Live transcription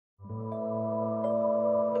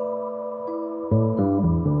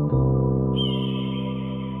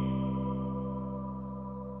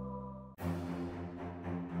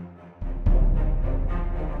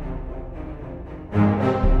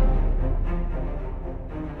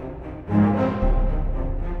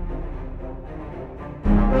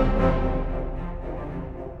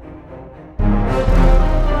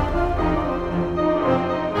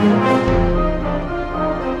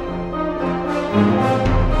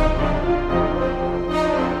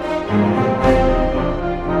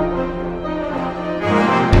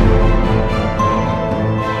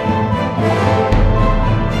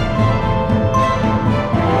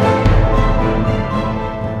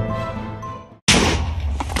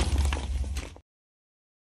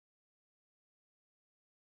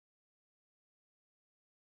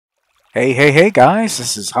Hey guys,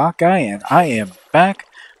 this is Hawkeye and I am back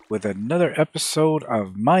with another episode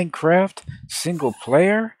of Minecraft single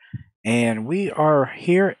player, and we are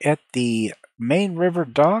here at the main river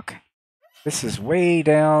dock. This is way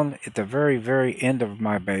down at the very end of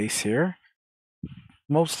my base here,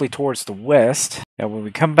 mostly towards the west. Now when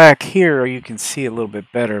we come back here you can see a little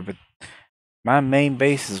bit better, but my main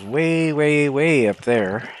base is way up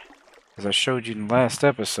there, as I showed you in the last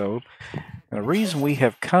episode. And the reason we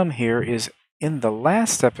have come here is in the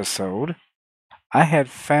last episode, I had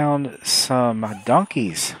found some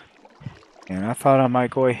donkeys. And I thought I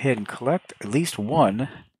might go ahead and collect at least one.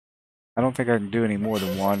 I don't think I can do any more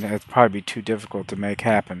than one. It'd probably be too difficult to make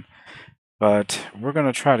happen. But we're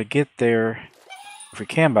going to try to get there, if we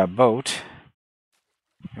can, by boat.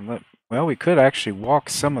 And well, we could actually walk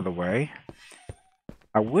some of the way.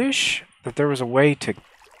 I wish that there was a way to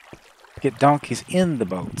get donkeys in the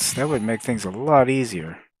boats. That would make things a lot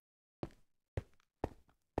easier.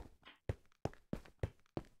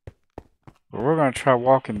 But we're going to try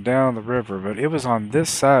walking down the river, but it was on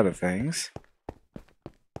this side of things.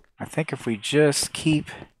 I think if we just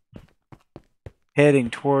keep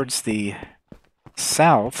heading towards the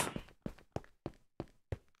south,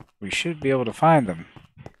 we should be able to find them.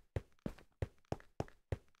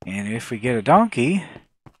 And if we get a donkey,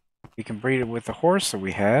 we can breed it with the horse that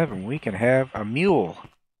we have, and we can have a mule.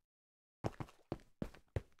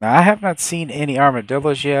 Now, I have not seen any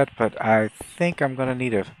armadillos yet, but I think I'm going to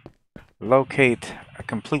need to locate a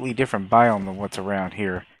completely different biome than what's around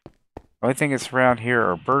here. The only thing that's around here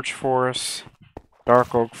are birch forests,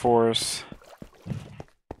 dark oak forests,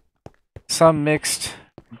 some mixed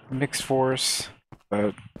forests,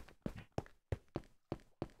 but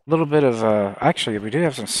a little bit of, actually we do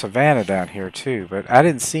have some savanna down here too, but I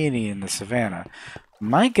didn't see any in the savanna.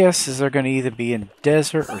 My guess is they're going to either be in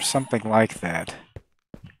desert or something like that.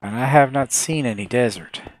 And I have not seen any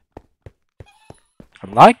desert.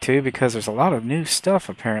 I'd like to, because there's a lot of new stuff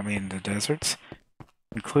apparently in the deserts,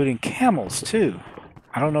 including camels too.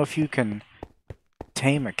 I don't know if you can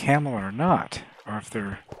tame a camel or not, or if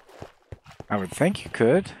they're... I would think you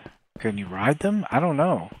could. Can you ride them? I don't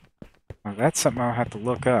know. Well, that's something I'll have to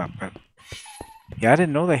look up, but yeah, I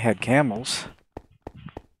didn't know they had camels.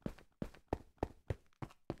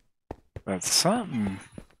 But something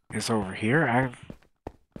is over here. I'm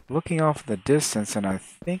looking off in the distance and I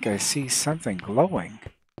think I see something glowing.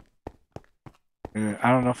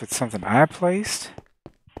 I don't know if it's something I placed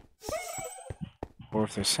or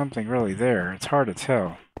if there's something really there. It's hard to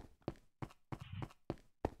tell.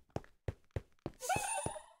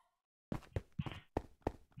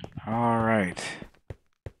 Alright.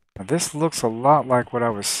 Now this looks a lot like what I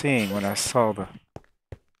was seeing when I saw the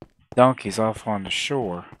donkeys off on the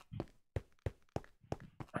shore.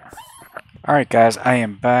 Alright guys, I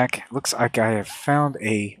am back. Looks like I have found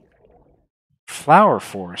a flower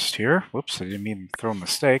forest here. Whoops, I didn't mean to throw a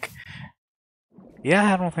mistake.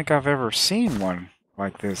 Yeah, I don't think I've ever seen one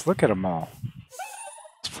like this. Look at them all.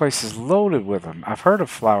 This place is loaded with them. I've heard of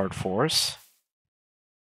flowered forests.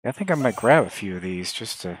 I think I might grab a few of these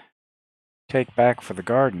just to take back for the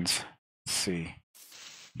gardens. Let's see.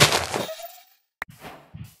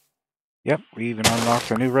 Yep, we even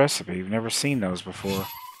unlocked a new recipe. We've never seen those before.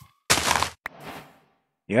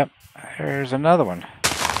 Yep, there's another one.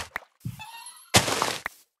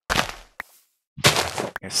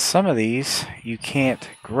 Some of these you can't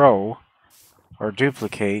grow or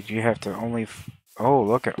duplicate. You have to only... Oh,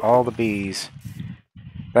 look at all the bees.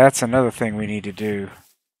 That's another thing we need to do.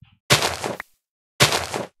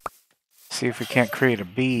 See if we can't create a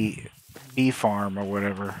bee farm or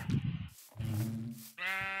whatever.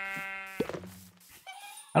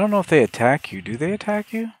 I don't know if they attack you. Do they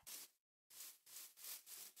attack you?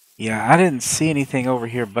 Yeah, I didn't see anything over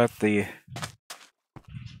here but the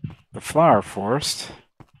flower forest.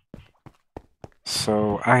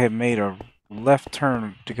 So I have made a left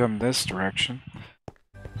turn to come this direction.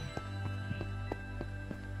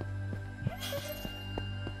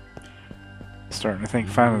 Starting to think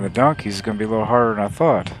finding the donkeys is going to be a little harder than I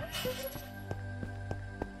thought.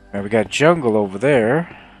 Now we got jungle over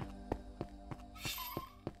there.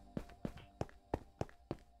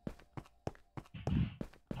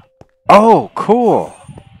 Oh, cool!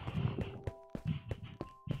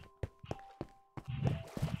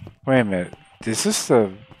 Wait a minute. Is this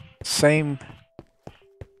the same...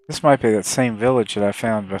 This might be that same village that I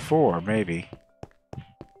found before, maybe.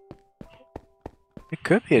 It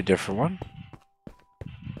could be a different one.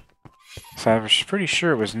 So I was pretty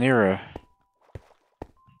sure it was near a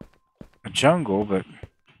jungle, but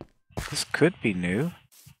this could be new.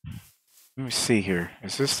 Let me see here.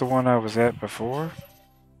 Is this the one I was at before?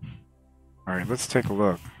 Alright, let's take a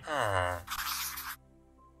look.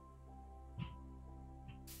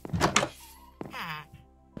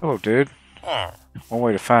 Hello, dude. One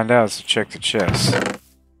way to find out is to check the chest.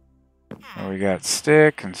 Well, we got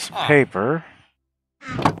stick and some paper.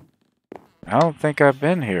 I don't think I've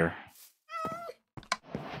been here.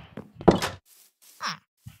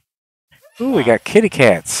 Ooh, we got kitty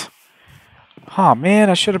cats. Oh man,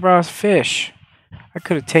 I should have brought a fish. I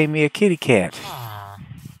could have tamed me a kitty cat.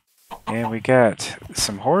 And we got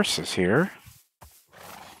some horses here.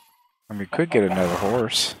 And we could get another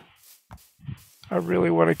horse. I really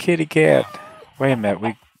want a kitty cat. Wait a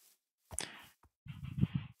minute,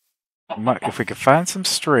 if we could find some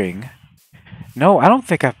string. No, I don't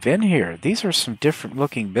think I've been here. These are some different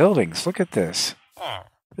looking buildings. Look at this.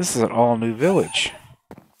 This is an all new village.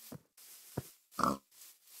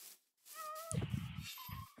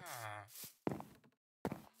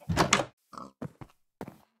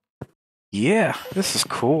 Yeah, this is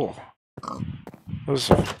cool. Those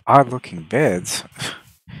are odd looking beds.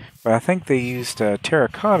 But I think they used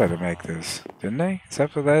terracotta to make this, didn't they? Is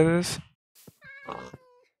that what that is?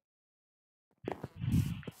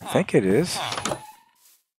 I think it is.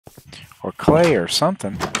 Or clay or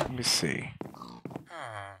something. Let me see.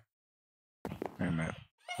 Wait a minute.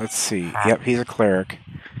 Let's see. Yep, he's a cleric.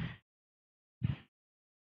 I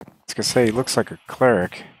was gonna say, he looks like a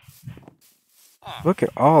cleric. Look at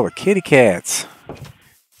all the kitty cats.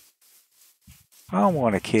 I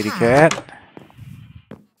want a kitty cat.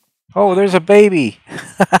 Oh, there's a baby.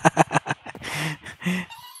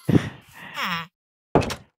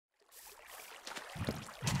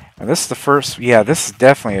 Now this is the first. Yeah, this is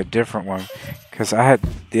definitely a different one because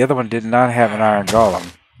the other one did not have an iron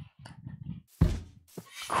golem.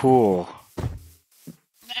 Cool.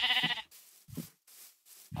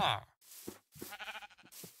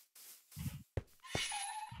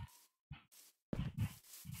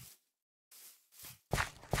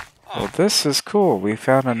 Well, this is cool. We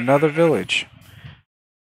found another village.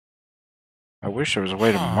 I wish there was a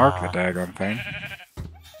way to mark the daggone thing.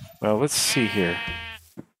 Well, let's see here.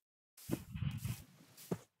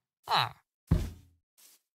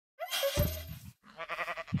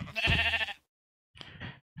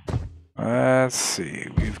 Let's see.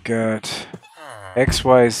 We've got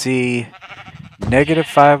XYZ negative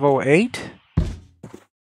 508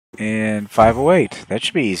 and 508. That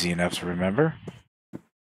should be easy enough to remember.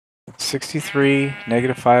 63,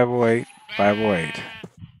 negative 508, 508.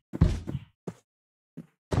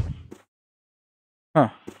 Huh.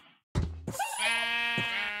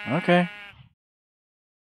 Okay.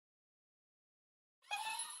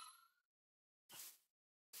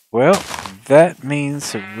 Well, that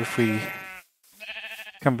means that if we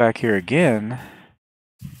come back here again,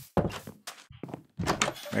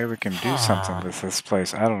 maybe we can do something with this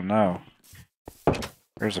place. I don't know.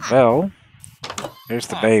 There's a bell. There's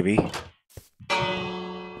the baby.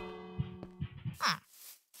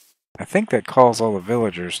 I think that calls all the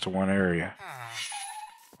villagers to one area.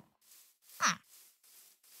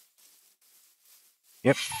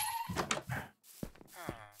 Yep.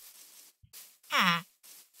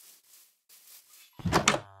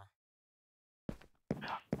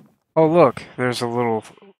 Oh look, there's a little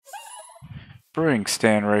brewing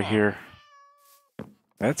stand right here.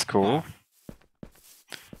 That's cool.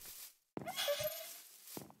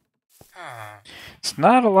 It's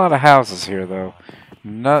not a lot of houses here though.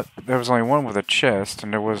 There was only one with a chest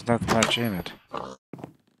and there was not much in it.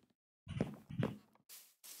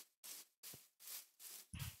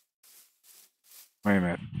 Wait a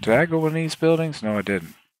minute, did I go in these buildings? No, I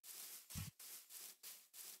didn't.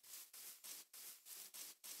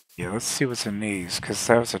 Yeah, let's see what's in these, because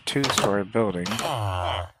that was a 2-story building.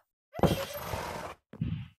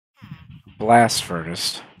 Blast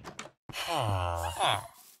furnace.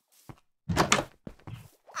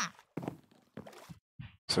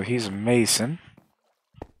 So So he's a mason.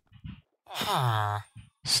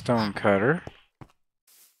 Stone cutter.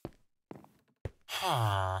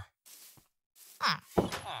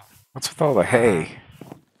 What's with all the hay?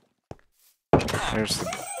 There's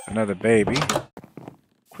another baby.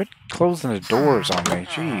 Quit closing the doors on me,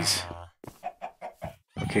 jeez.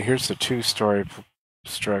 Okay, here's the two-story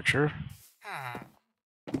structure.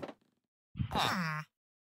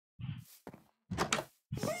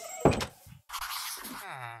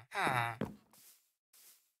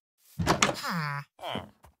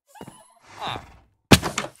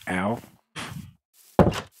 Ow.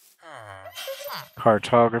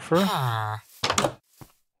 Cartographer.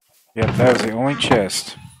 Yep, that was the only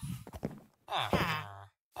chest.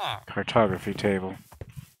 Cartography table.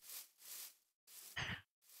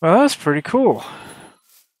 Well, that's pretty cool.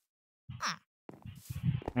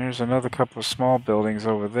 There's another couple of small buildings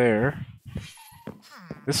over there.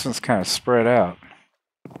 This one's kind of spread out.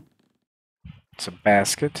 It's a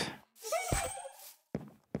basket.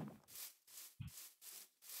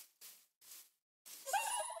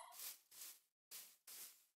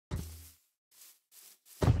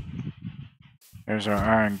 There's our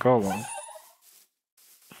iron golem.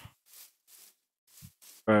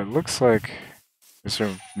 But it looks like... Is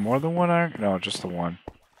there more than one iron? No, just the one.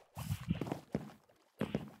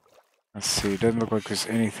 Let's see, it doesn't look like there's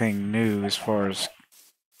anything new as far as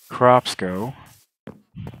crops go.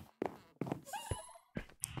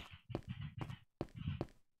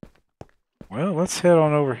 Well, let's head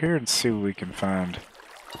on over here and see what we can find.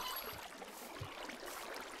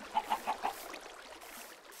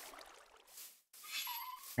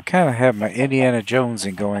 I kind of have my Indiana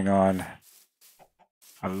Jonesing going on.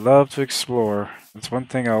 I love to explore. That's one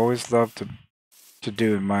thing I always love to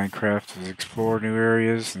do in Minecraft, is explore new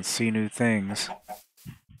areas and see new things.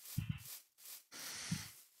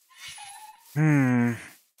 Okay,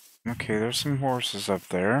 there's some horses up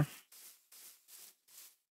there.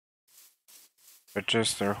 But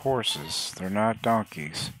just they're horses. They're not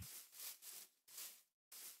donkeys.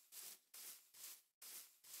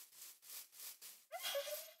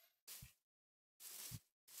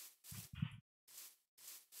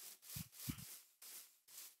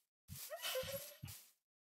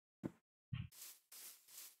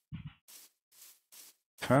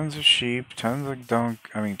 Tons of sheep, tons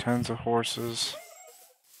of horses,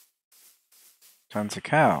 tons of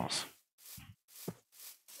cows.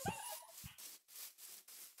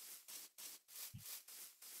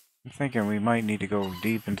 I'm thinking we might need to go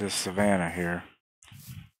deep into the savannah here.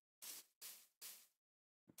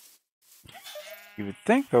 You would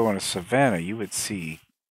think though in a savannah you would see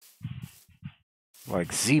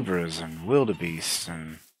like zebras and wildebeests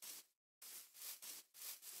and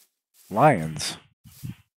lions.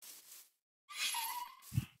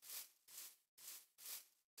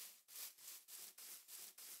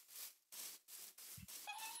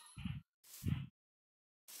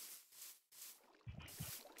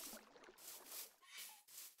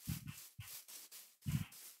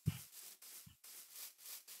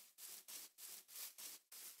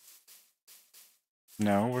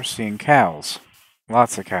 No, we're seeing cows.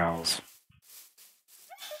 Lots of cows.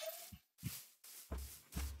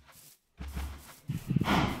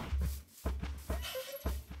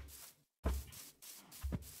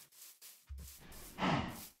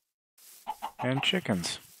 And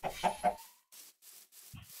chickens.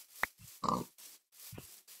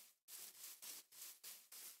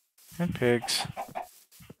 And pigs.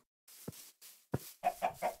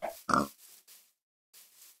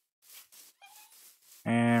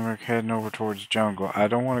 And we're heading over towards the jungle. I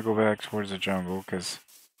don't want to go back towards the jungle because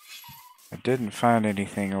I didn't find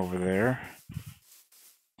anything over there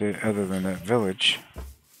other than that village.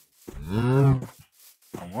 I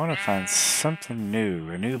want to find something new,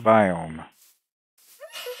 a new biome.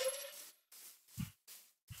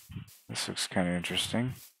 This looks kind of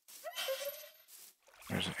interesting.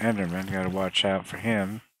 There's an Enderman, gotta watch out for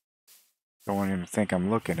him. Don't want him to think I'm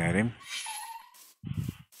looking at him.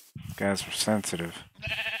 Guys are sensitive.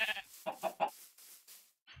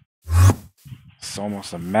 It's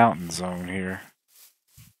almost a mountain zone here.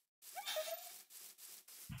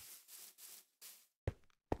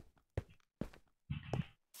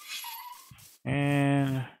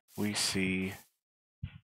 And we see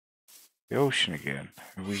the ocean again.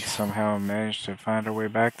 We somehow managed to find our way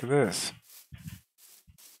back to this.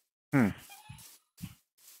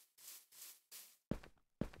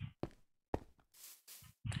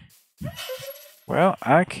 Well,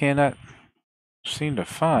 I cannot seem to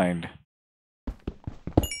find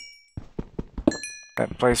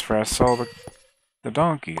that place where I saw the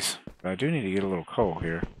donkeys. But I do need to get a little coal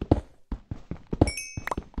here.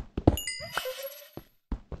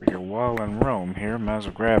 figure while in Rome here, might as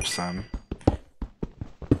well grab some.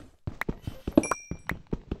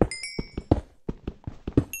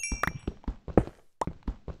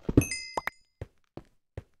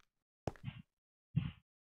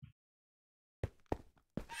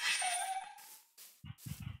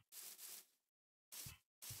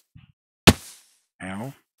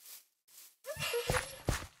 Ow.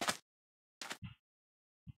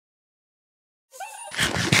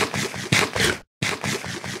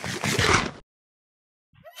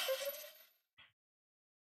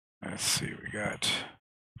 Let's see, we got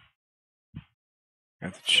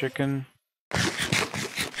the chicken.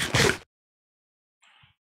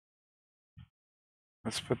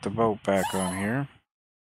 Let's put the boat back on here.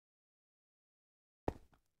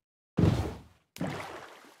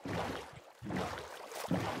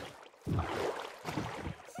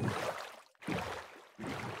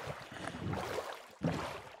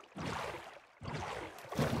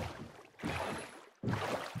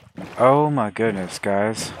 Oh my goodness,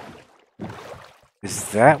 guys.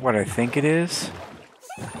 Is that what I think it is?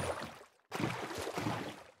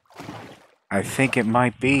 I think it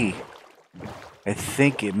might be. I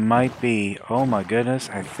think it might be. Oh my goodness,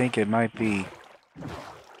 I think it might be.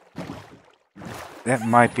 That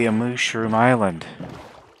might be a Mooshroom Island.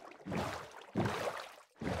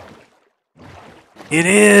 It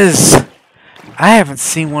is! I haven't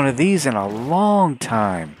seen one of these in a long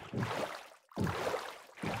time.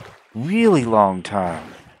 Really long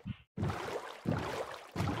time.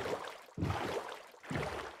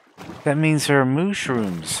 That means there are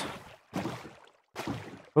mushrooms.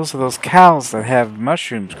 Those are those cows that have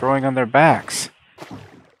mushrooms growing on their backs.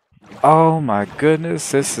 Oh my goodness,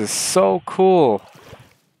 this is so cool.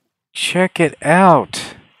 Check it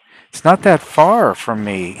out. It's not that far from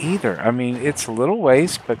me either. I mean, it's a little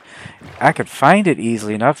ways, but I could find it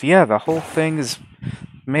easily enough. Yeah, the whole thing is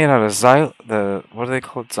made out of what do they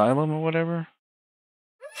call it? Xylem or whatever?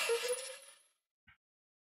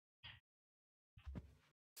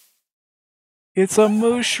 It's a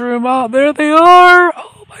mushroom. Oh, there they are.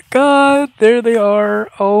 Oh my god, there they are.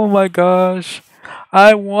 Oh my gosh.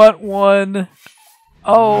 I want one.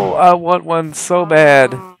 Oh, I want one so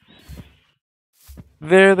bad.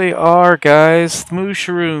 There they are, guys.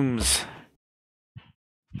 Mooshrooms.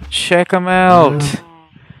 Check them out.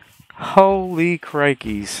 Holy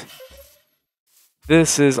crikeys.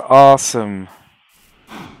 This is awesome.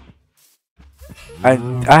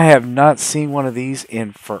 I have not seen one of these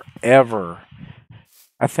in forever.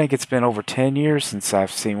 I think it's been over 10 years since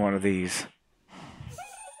I've seen one of these.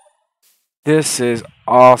 This is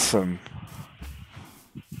awesome.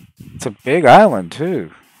 It's a big island,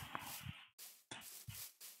 too.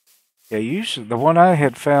 Yeah, usually the one I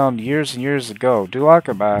had found years and years ago,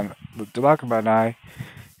 Dulakaba and I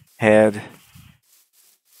had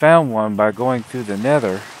found one by going through the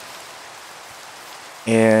Nether,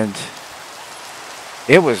 and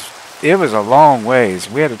it was a long ways.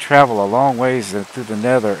 We had to travel a long ways through the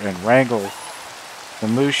Nether and wrangle the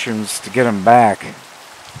Mooshrooms to get them back.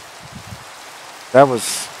 That was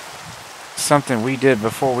something we did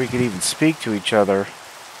before we could even speak to each other.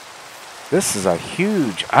 This is a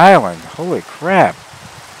huge island. Holy crap.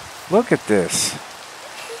 Look at this.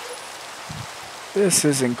 This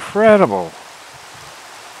is incredible.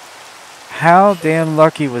 How damn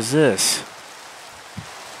lucky was this?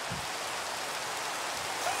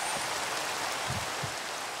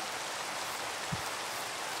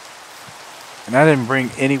 And I didn't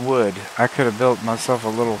bring any wood. I could have built myself a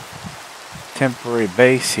little temporary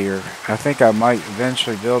base here. I think I might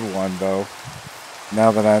eventually build one though,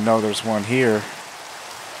 now that I know there's one here.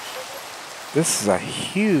 This is a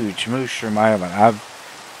huge Mushroom Island.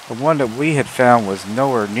 The one that we had found was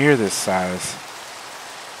nowhere near this size.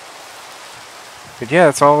 But yeah,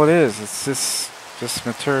 that's all it is. It's this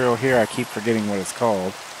material here. I keep forgetting what it's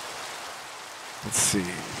called. Let's see.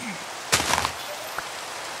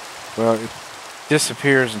 Well, it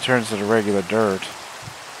disappears and turns into regular dirt.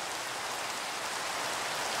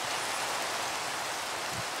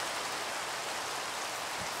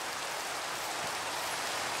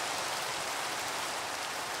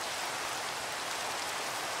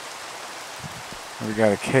 We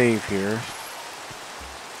got a cave here.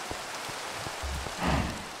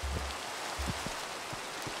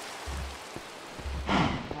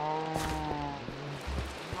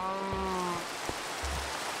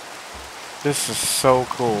 This is so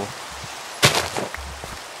cool.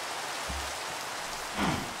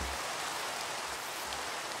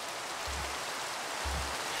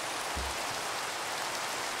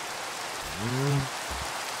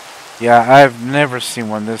 Yeah, I've never seen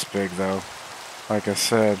one this big though. Like I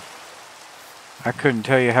said, I couldn't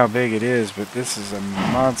tell you how big it is, but this is a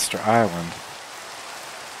monster island.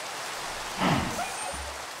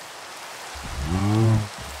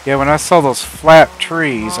 Yeah, when I saw those flat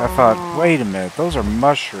trees, I thought, wait a minute, those are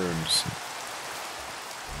mushrooms.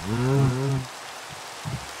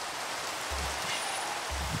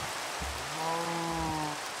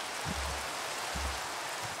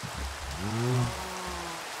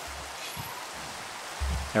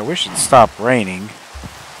 I wish it'd stop raining.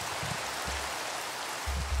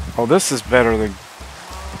 Oh, this is better than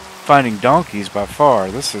finding donkeys by far.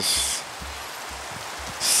 This is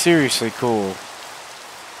seriously cool.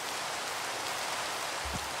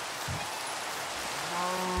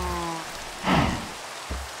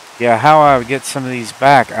 Yeah, how I would get some of these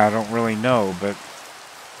back, I don't really know, but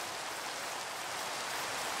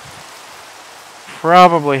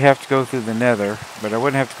probably have to go through the nether, but I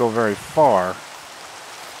wouldn't have to go very far.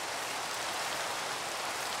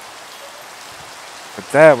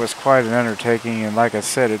 But that was quite an undertaking, and like I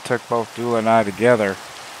said, it took both Dula and I together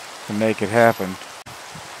to make it happen.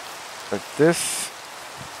 But this,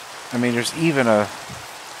 I mean, there's even a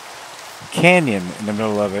canyon in the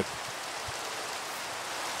middle of it.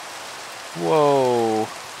 Whoa.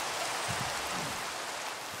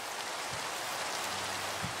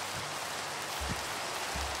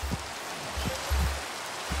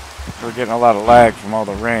 We're getting a lot of lag from all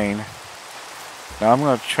the rain. Now I'm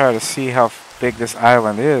going to try to see how big this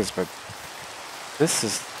island is, but this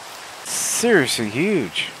is seriously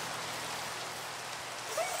huge.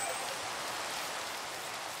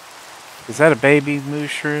 Is that a baby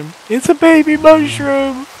mushroom? It's a baby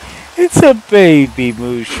mushroom! It's a baby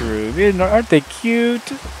mushroom. Aren't they cute?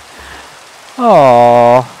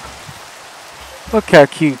 Aww. Look how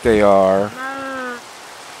cute they are.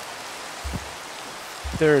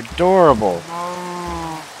 They're adorable.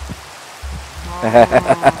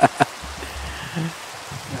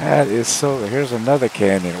 That is so... Here's another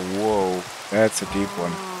canyon. Whoa. That's a deep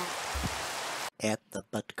one. At the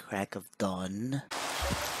butt crack of dawn.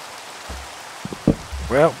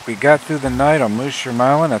 Well, we got through the night on Mooshroom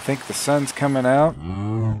Island. I think the sun's coming out.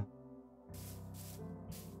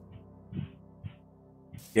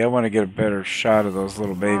 Yeah, I want to get a better shot of those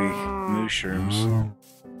little baby mushrooms.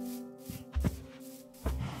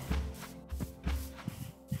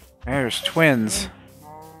 There's twins.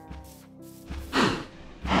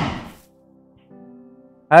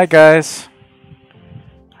 Hi guys.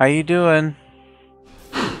 How you doing?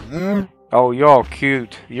 Oh, y'all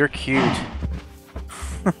cute. You're cute.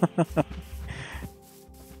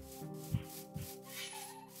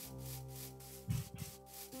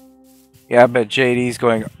 Yeah, I bet JD's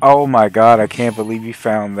going, oh my god, I can't believe you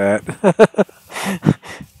found that.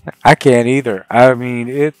 I can't either. I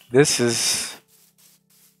mean, this is...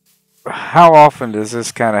 How often does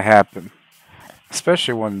this kind of happen?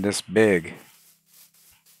 Especially one this big.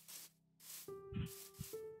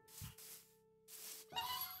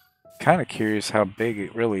 Kind of curious how big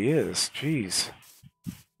it really is. Jeez.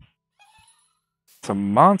 It's a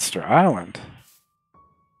monster island.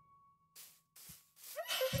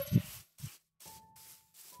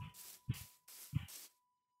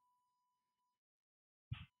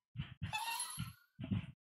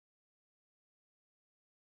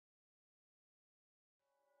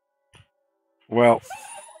 Well,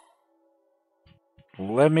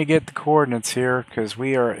 let me get the coordinates here, because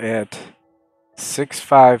we are at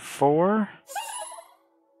 654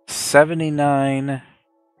 79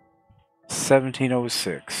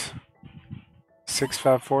 1706.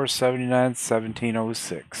 654 79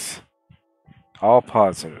 1706. All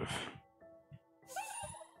positive.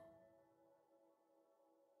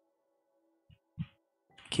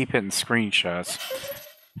 Keep hitting screenshots.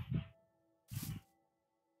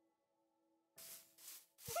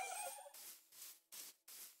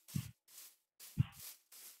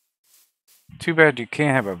 Too bad you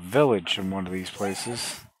can't have a village in one of these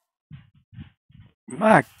places.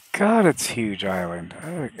 My god, it's a huge island.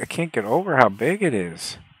 I can't get over how big it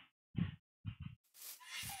is.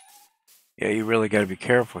 Yeah, you really got to be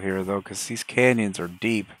careful here, though, because these canyons are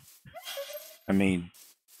deep. I mean,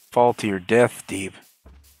 fall to your death deep.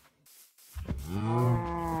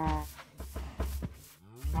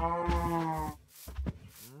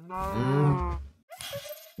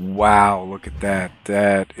 Wow, look at that.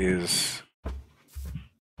 That is...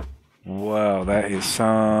 Wow, that is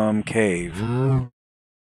some cave.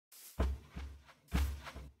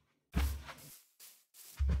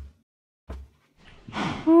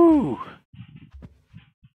 Whew.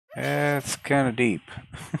 That's kind of deep.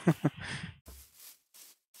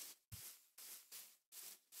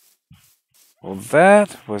 Well,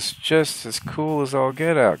 that was just as cool as all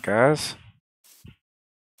get out, guys.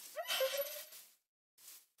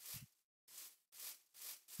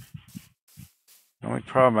 The only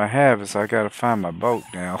problem I have is I gotta find my boat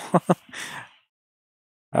now.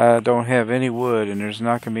 I don't have any wood, and there's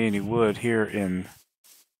not gonna be any wood here in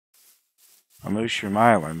Mooshroom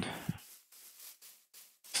Island.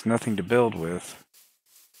 It's nothing to build with.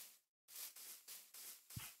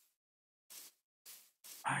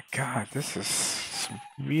 My God, this is some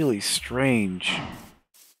really strange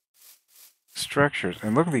structures.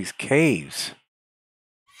 And look at these caves.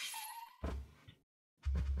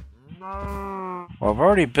 Well, I've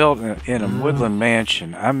already built in a Woodland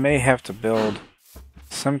Mansion. I may have to build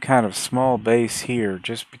some kind of small base here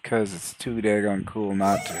just because it's too daggone cool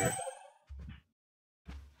not to.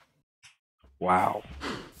 Wow.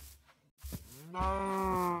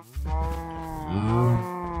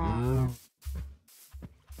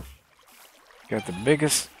 Got the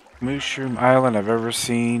biggest Mooshroom Island I've ever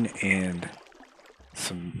seen, and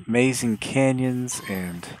some amazing canyons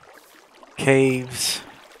and caves.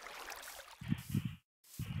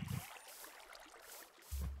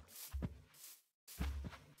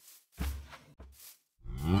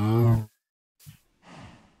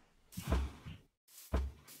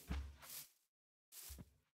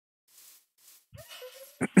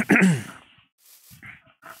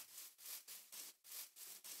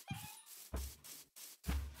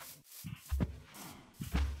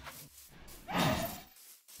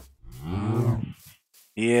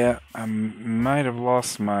 Yeah, I might have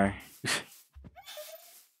lost my...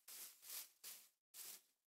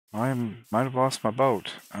 I might have lost my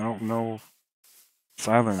boat. I don't know. This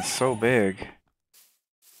island is so big.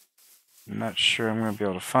 I'm not sure I'm going to be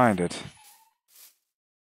able to find it.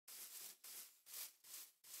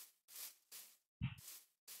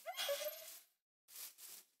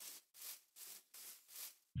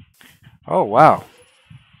 Oh, wow.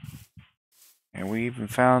 And we even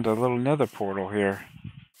found a little nether portal here.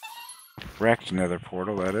 Wrecked nether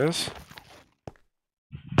portal, that is.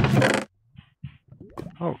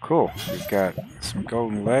 Oh, cool. We've got some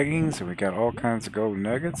golden leggings, and we got all kinds of golden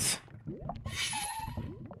nuggets.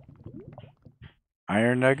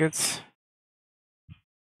 Iron nuggets.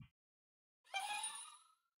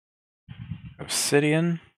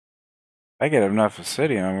 Obsidian. If I get enough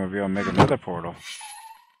obsidian, I'm going to be able to make another portal.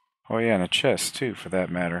 Oh yeah, and a chest too, for that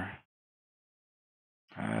matter.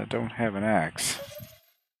 I don't have an axe.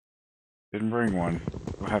 Didn't bring one.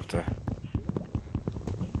 We'll have to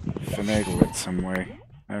finagle it some way.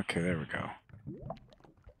 Okay, there we go.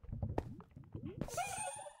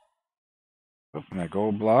 Open that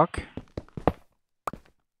gold block.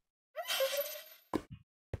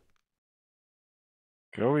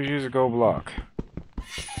 Could always use a gold block.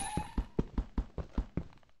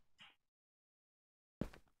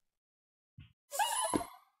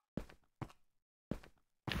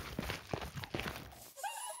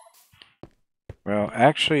 Well,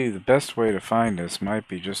 actually, the best way to find this might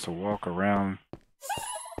be just to walk around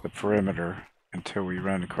the perimeter until we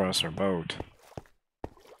run across our boat.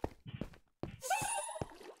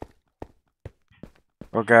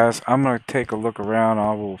 Well, guys, I'm going to take a look around.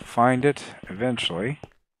 I will find it eventually.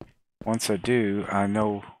 Once I do, I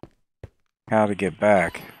know how to get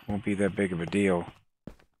back. Won't be that big of a deal.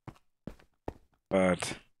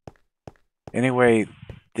 But anyway,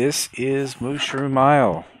 this is Mooshroom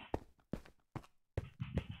Isle.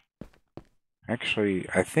 Actually,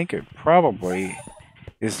 I think it probably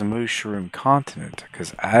is the Mooshroom continent,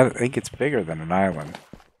 because I think it's bigger than an island.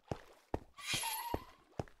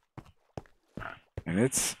 And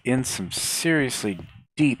it's in some seriously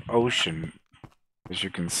deep ocean, as you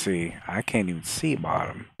can see. I can't even see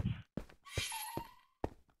bottom.